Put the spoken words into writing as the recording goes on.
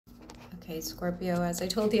Okay, Scorpio, as I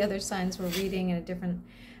told the other signs, we're reading in a different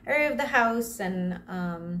area of the house and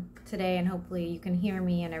today, and hopefully you can hear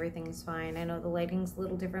me and everything's fine. I know the lighting's a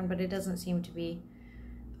little different, but it doesn't seem to be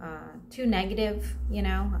too negative, you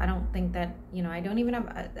know. I don't think that, you know, I don't even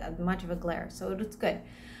have much of a glare, so it's good.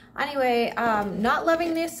 Anyway, not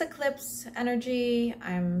loving this eclipse energy.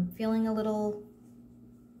 I'm feeling a little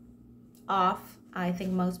off. I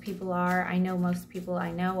think most people are. I know most people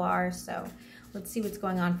I know are, so let's see what's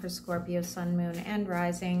going on for Scorpio, Sun, Moon, and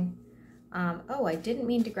Rising. Oh, I didn't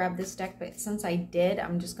mean to grab this deck, but since I did,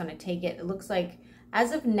 I'm just going to take it. It looks like,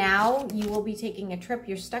 as of now, you will be taking a trip.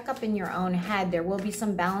 You're stuck up in your own head. There will be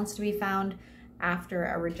some balance to be found after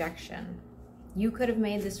a rejection. You could have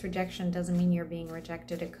made this rejection. Doesn't mean you're being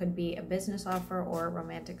rejected. It could be a business offer or a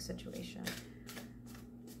romantic situation.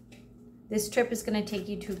 This trip is going to take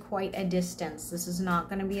you to quite a distance. This is not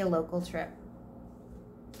going to be a local trip.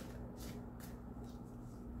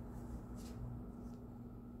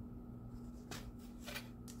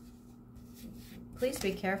 Please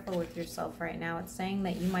be careful with yourself right now. It's saying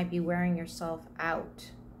that you might be wearing yourself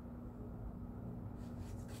out.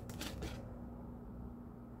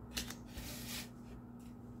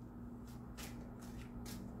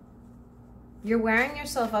 You're wearing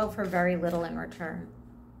yourself out for very little in return.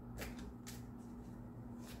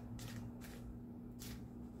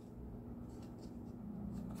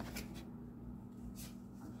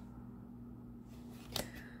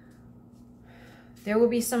 There will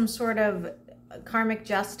be some sort of karmic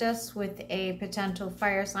justice with a potential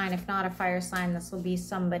fire sign. If not a fire sign, this will be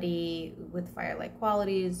somebody with fire-like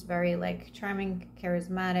qualities, very like charming,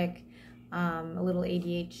 charismatic, a little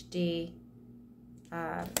ADHD.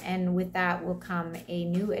 And with that will come a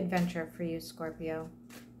new adventure for you, Scorpio.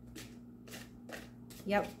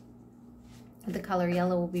 Yep. The color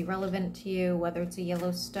yellow will be relevant to you, whether it's a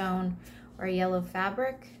yellow stone or a yellow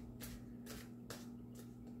fabric.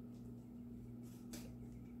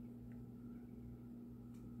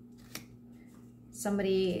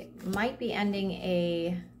 Somebody might be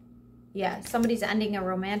ending somebody's ending a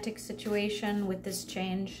romantic situation with this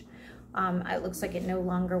change. It looks like it no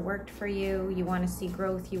longer worked for you. You want to see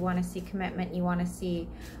growth. You want to see commitment. You want to see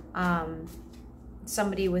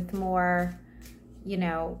somebody with more, you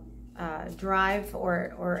know, drive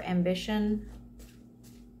or ambition,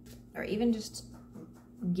 or even just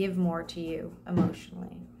give more to you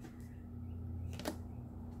emotionally.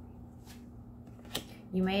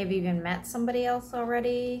 You may have even met somebody else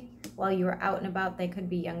already while you were out and about. They could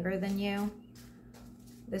be younger than you.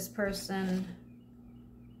 This person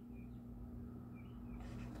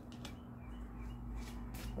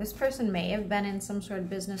may have been in some sort of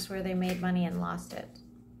business where they made money and lost it.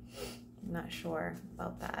 I'm not sure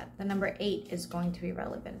about that. The number 8 is going to be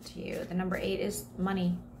relevant to you. The number 8 is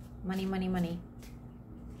money. Money, money, money.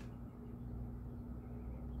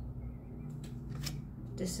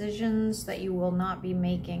 Decisions that you will not be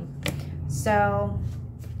making. So,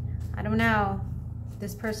 I don't know.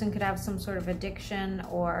 This person could have some sort of addiction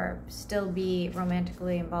or still be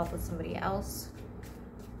romantically involved with somebody else.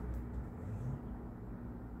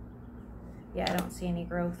 Yeah, I don't see any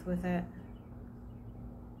growth with it.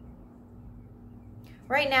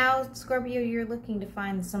 Right now, Scorpio, you're looking to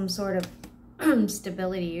find some sort of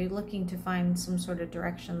stability. You're looking to find some sort of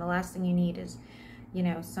direction. The last thing you need is, you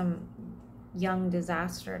know, some young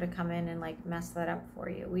disaster to come in and like mess that up for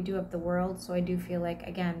you. We do have the World, so I do feel like,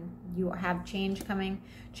 again, you have change coming.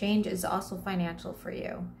 Change is also financial for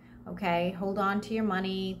you. Okay, hold on to your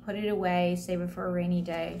money, put it away, save it for a rainy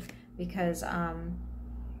day, because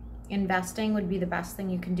investing would be the best thing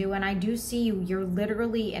you can do. And I do see you're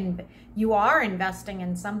literally you are investing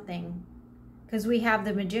in something, because we have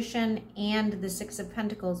the Magician and the 6 of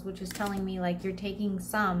Pentacles, which is telling me like you're taking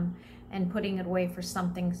some and putting it away for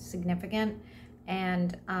something significant.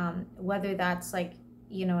 And whether that's like,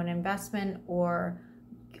 you know, an investment or,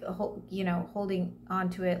 you know, holding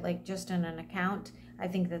onto it like just in an account, I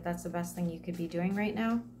think that that's the best thing you could be doing right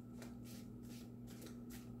now.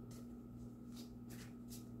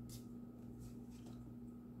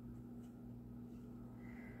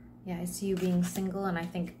 Yeah, I see you being single, and I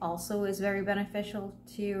think also is very beneficial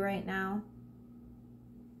to you right now.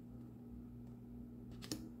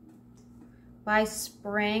 By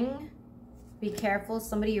spring, be careful.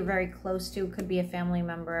 Somebody you're very close to, could be a family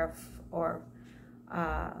member or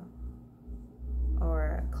a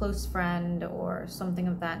close friend or something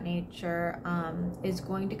of that nature, is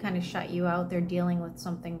going to kind of shut you out. They're dealing with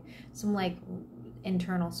something, some like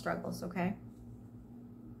internal struggles, okay?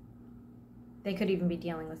 They could even be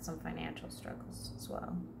dealing with some financial struggles as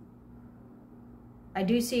well. I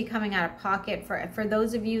do see you coming out of pocket for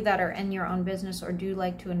those of you that are in your own business or do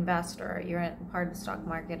like to invest, or you're in part of the stock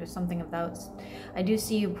market or something of those. I do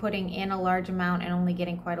see you putting in a large amount and only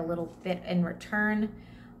getting quite a little bit in return.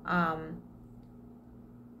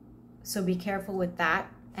 So be careful with that.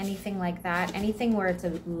 Anything like that, anything where it's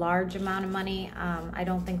a large amount of money, I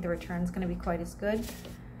don't think the return is going to be quite as good.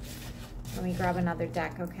 Let me grab another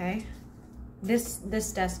deck, okay? This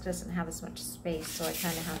desk doesn't have as much space, so I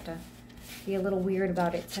kind of have to be a little weird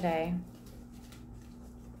about it today.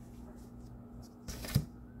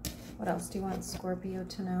 What else do you want Scorpio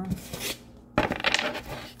to know?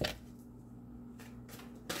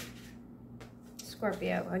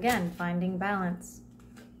 Scorpio, again, finding balance.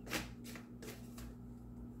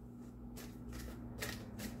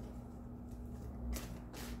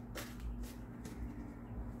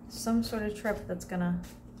 Some sort of trip that's gonna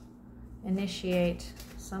initiate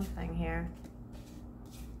something here.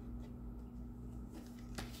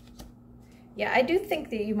 Yeah, I do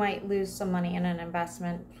think that you might lose some money in an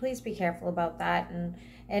investment. Please be careful about that.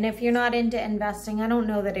 And if you're not into investing, I don't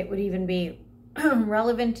know that it would even be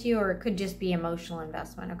relevant to you, or it could just be emotional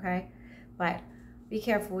investment, okay? But be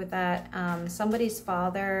careful with that. Somebody's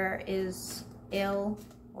father is ill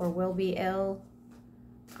or will be ill.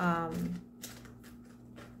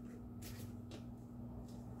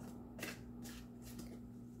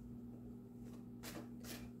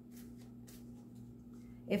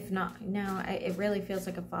 If not, no, it really feels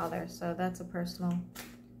like a father. So that's a personal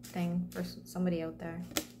thing for somebody out there.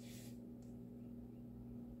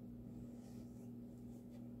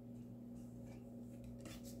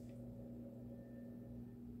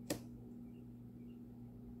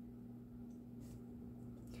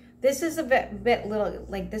 This is a bit little,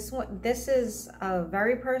 like this one, this is a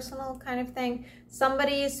very personal kind of thing.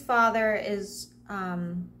 Somebody's father is,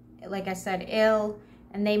 like I said, ill,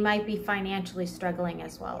 and they might be financially struggling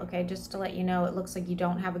as well, okay? Just to let you know, it looks like you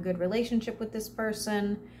don't have a good relationship with this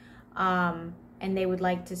person, and they would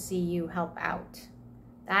like to see you help out.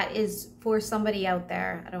 That is for somebody out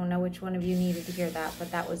there. I don't know which one of you needed to hear that,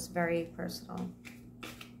 but that was very personal.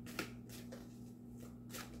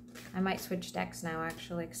 I might switch decks now,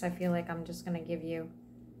 actually, because I feel like I'm just going to give you...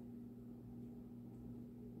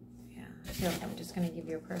 I feel like I'm just going to give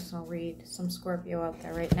you a personal read. Some Scorpio out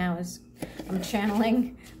there right now is, I'm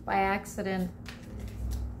channeling by accident.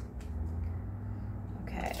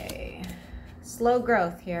 Okay. Slow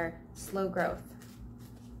growth here. Slow growth.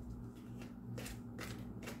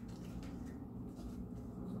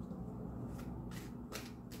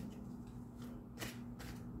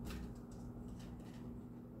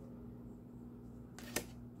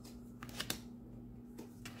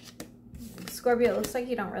 Scorpio, it looks like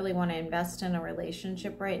you don't really want to invest in a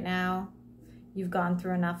relationship right now. You've gone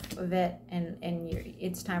through enough of it, and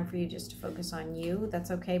it's time for you just to focus on you.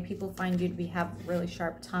 That's okay. People find you to have a really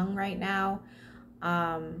sharp tongue right now.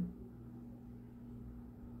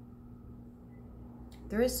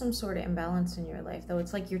 There is some sort of imbalance in your life, though.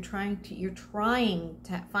 It's like you're trying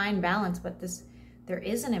to find balance, but there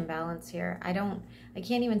is an imbalance here. I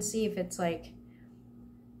can't even see if it's like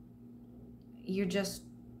you're just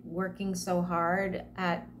working so hard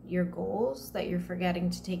at your goals that you're forgetting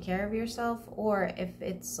to take care of yourself, or if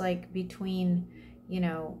it's like between, you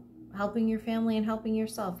know, helping your family and helping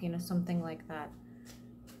yourself, you know, something like that.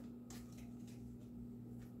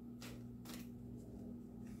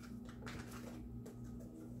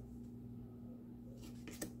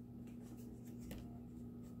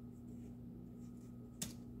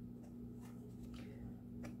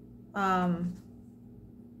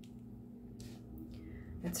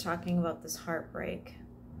 It's talking about this heartbreak.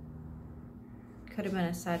 Could have been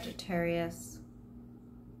a Sagittarius.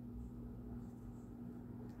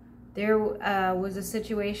 There was a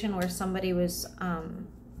situation where somebody was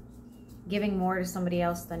giving more to somebody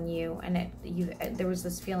else than you, and there was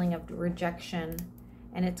this feeling of rejection,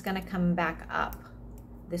 and it's going to come back up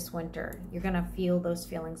this winter. You're going to feel those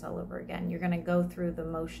feelings all over again. You're going to go through the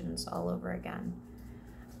motions all over again.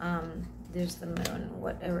 There's the moon.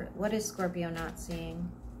 What is Scorpio not seeing?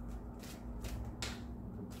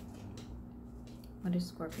 What is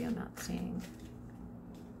Scorpio not seeing?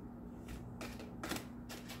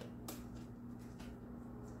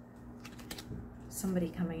 Somebody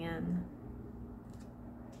coming in.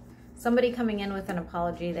 Somebody coming in with an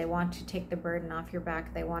apology. They want to take the burden off your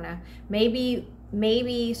back. They want to,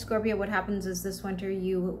 maybe Scorpio, what happens is this winter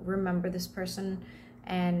you remember this person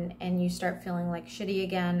and you start feeling like shitty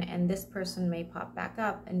again, and this person may pop back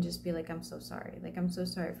up and just be like, I'm so sorry. Like, I'm so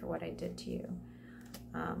sorry for what I did to you.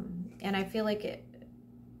 And I feel like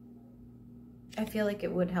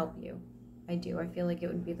it would help you. I do. I feel like it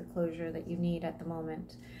would be the closure that you need at the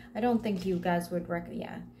moment. I don't think you guys would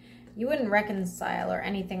you wouldn't reconcile or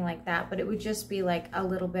anything like that, but it would just be like a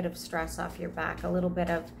little bit of stress off your back, a little bit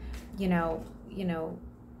of,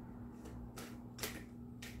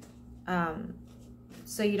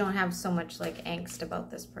 so you don't have so much like angst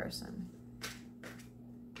about this person.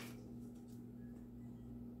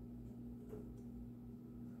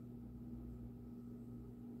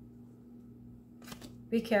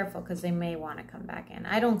 Be careful because they may want to come back in.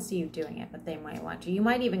 I don't see you doing it, but they might want to. You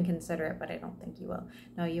might even consider it, but I don't think you will.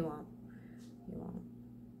 No, you won't. You won't.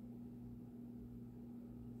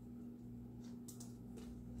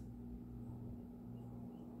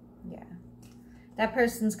 Yeah. That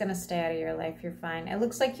person's going to stay out of your life. You're fine. It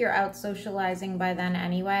looks like you're out socializing by then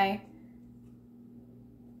anyway.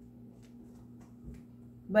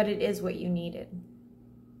 But it is what you needed.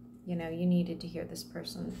 You know, you needed to hear this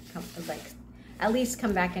person come, like, at least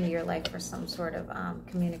come back into your life for some sort of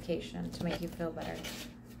communication to make you feel better.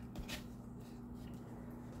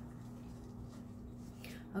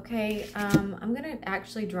 Okay, I'm going to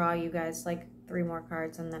actually draw you guys like 3 more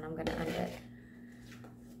cards and then I'm going to end it.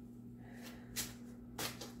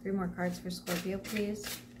 3 more cards for Scorpio,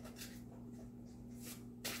 please.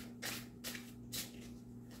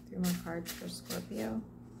 3 more cards for Scorpio.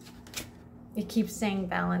 It keeps saying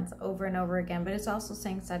balance over and over again, but it's also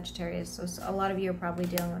saying Sagittarius. So a lot of you are probably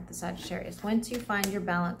dealing with the Sagittarius. Once you find your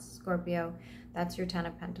balance, Scorpio, that's your 10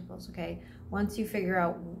 of Pentacles, okay? Once you figure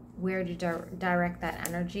out where to direct that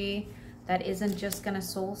energy, that isn't just going to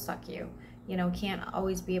soul suck you. You know, it can't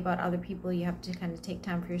always be about other people. You have to kind of take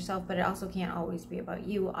time for yourself, but it also can't always be about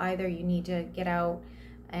you either. You need to get out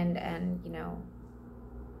and you know,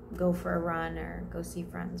 go for a run or go see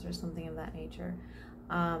friends or something of that nature.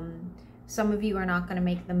 Some of you are not going to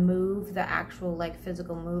make the move, the actual like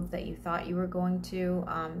physical move that you thought you were going to.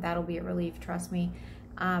 That'll be a relief, trust me.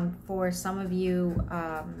 For some of you,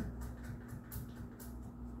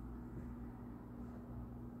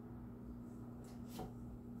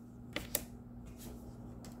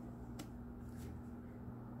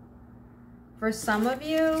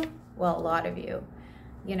 well, a lot of you,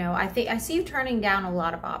 you know, I see you turning down a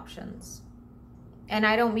lot of options. And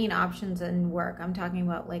I don't mean options in work. I'm talking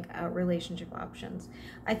about like relationship options.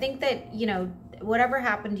 I think that, you know, whatever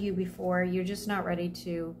happened to you before, you're just not ready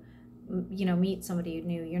to, you know, meet somebody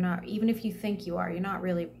new. You're not, even if you think you are, you're not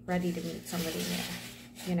really ready to meet somebody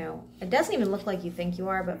new. You know, it doesn't even look like you think you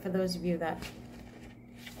are, but for those of you that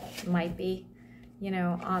might be, you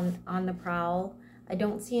know, on the prowl, I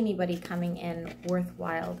don't see anybody coming in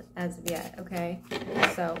worthwhile as of yet, okay?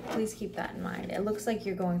 So please keep that in mind. It looks like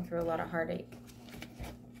you're going through a lot of heartache.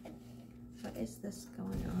 What is this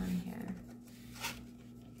going on here?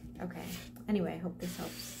 Okay. Anyway, I hope this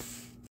helps.